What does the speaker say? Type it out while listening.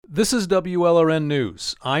This is WLRN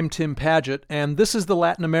News. I'm Tim Padgett, and this is the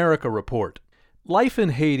Latin America Report. Life in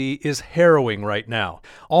Haiti is harrowing right now.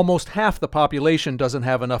 Almost half the population doesn't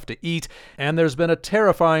have enough to eat, and there's been a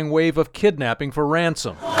terrifying wave of kidnapping for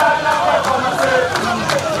ransom.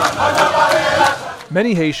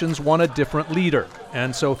 Many Haitians want a different leader,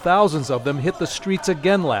 and so thousands of them hit the streets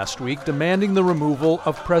again last week demanding the removal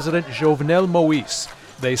of President Jovenel Moïse.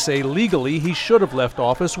 They say legally he should have left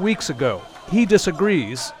office weeks ago. He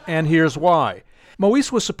disagrees, and here's why.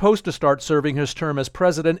 Moïse was supposed to start serving his term as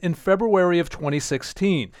president in February of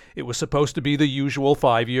 2016. It was supposed to be the usual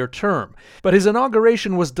 5-year term. But his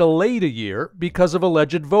inauguration was delayed a year because of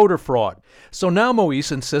alleged voter fraud. So now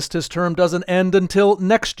Moïse insists his term doesn't end until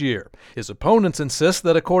next year. His opponents insist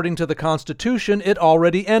that according to the Constitution, it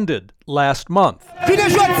already ended last month.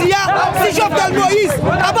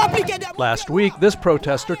 Last week, this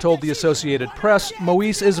protester told the Associated Press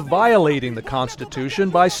Moïse is violating the Constitution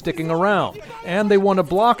by sticking around, and they want to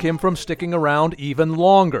block him from sticking around even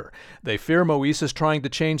longer. They fear Moïse is trying to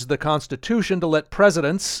change the Constitution to let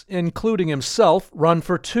presidents, including himself, run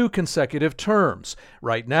for 2 consecutive terms.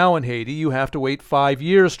 Right now in Haiti, you have to wait 5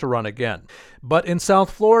 years to run again. But in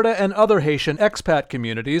South Florida and other Haitian expat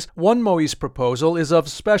communities, one Moïse proposal is of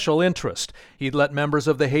special interest. He'd let members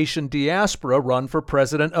of the Haitian diaspora run for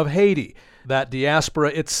president of Haiti. That diaspora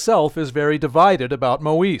itself is very divided about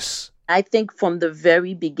Moïse. I think from the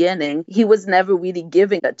very beginning, he was never really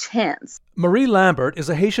given a chance. Marie Lambert is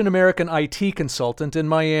a Haitian-American IT consultant in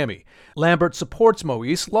Miami. Lambert supports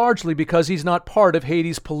Moïse largely because he's not part of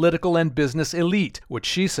Haiti's political and business elite, which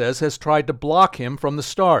she says has tried to block him from the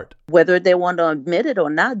start. Whether they want to admit it or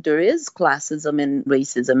not, there is classism and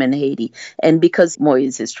racism in Haiti. And because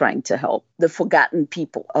Moïse is trying to help the forgotten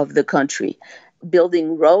people of the country,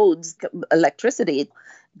 building roads, electricity,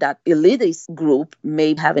 that elitist group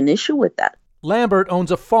may have an issue with that. Lambert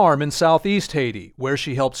owns a farm in southeast Haiti, where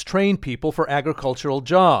she helps train people for agricultural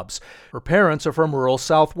jobs. Her parents are from rural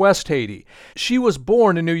southwest Haiti. She was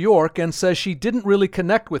born in New York and says she didn't really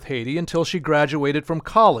connect with Haiti until she graduated from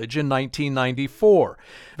college in 1994.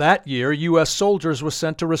 That year, U.S. soldiers were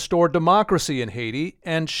sent to restore democracy in Haiti,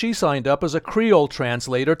 and she signed up as a Creole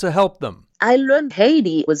translator to help them. I learned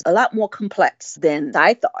Haiti was a lot more complex than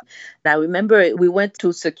I thought. I remember we went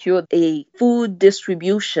to secure a food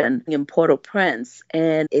distribution in Port-au-Prince,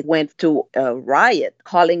 and it went to a riot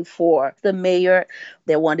calling for the mayor.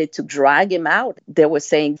 They wanted to drag him out. They were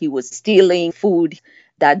saying he was stealing food.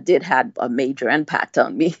 That did have a major impact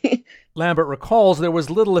on me. Lambert recalls there was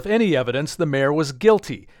little, if any, evidence the mayor was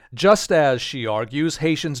guilty, just as, she argues,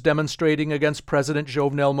 Haitians demonstrating against President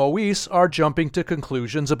Jovenel Moïse are jumping to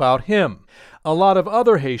conclusions about him. A lot of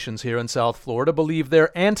other Haitians here in South Florida believe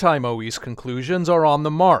their anti-Moïse conclusions are on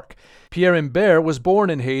the mark. Pierre Imbert was born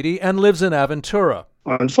in Haiti and lives in Aventura.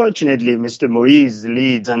 Unfortunately, Mr. Moïse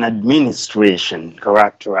leads an administration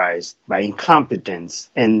characterized by incompetence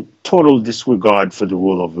and total disregard for the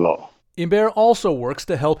rule of law. Imbert also works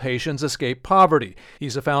to help Haitians escape poverty.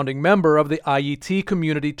 He's a founding member of the IET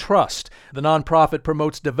Community Trust. The nonprofit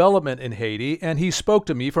promotes development in Haiti, and he spoke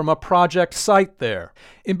to me from a project site there.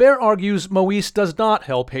 Imbert argues Moïse does not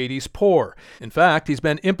help Haiti's poor. In fact, he's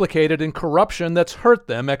been implicated in corruption that's hurt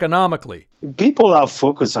them economically. People are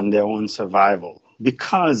focused on their own survival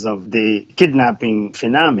because of the kidnapping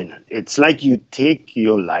phenomenon. It's like you take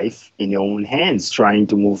your life in your own hands trying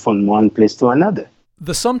to move from one place to another.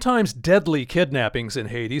 The sometimes deadly kidnappings in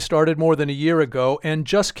Haiti started more than a year ago and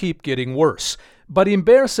just keep getting worse. But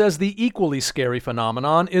Imbert says the equally scary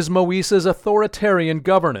phenomenon is Moïse's authoritarian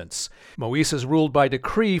governance. Moïse has ruled by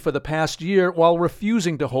decree for the past year while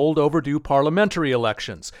refusing to hold overdue parliamentary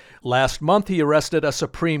elections. Last month, he arrested a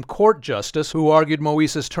Supreme Court justice who argued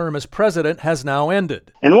Moïse's term as president has now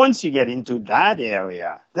ended. And once you get into that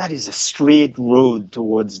area, that is a straight road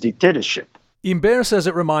towards dictatorship. Imbert says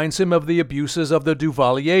it reminds him of the abuses of the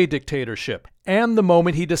Duvalier dictatorship and the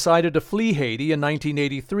moment he decided to flee Haiti in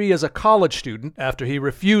 1983 as a college student after he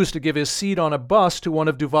refused to give his seat on a bus to one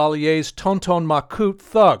of Duvalier's Tonton Macoute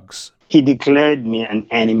thugs. He declared me an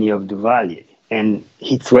enemy of Duvalier, and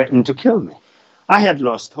he threatened to kill me. I had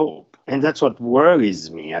lost hope, and that's what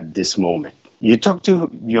worries me at this moment. You talk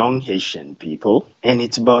to young Haitian people, and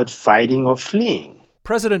it's about fighting or fleeing.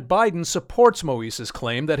 President Biden supports Moïse's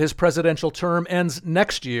claim that his presidential term ends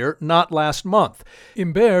next year, not last month.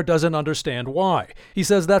 Imbert doesn't understand why. He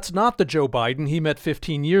says that's not the Joe Biden he met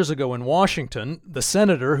 15 years ago in Washington, the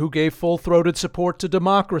senator who gave full-throated support to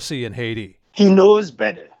democracy in Haiti. He knows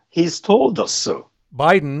better. He's told us so.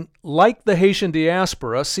 Biden, like the Haitian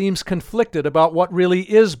diaspora, seems conflicted about what really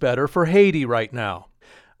is better for Haiti right now.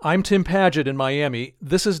 I'm Tim Padgett in Miami.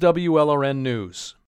 This is WLRN News.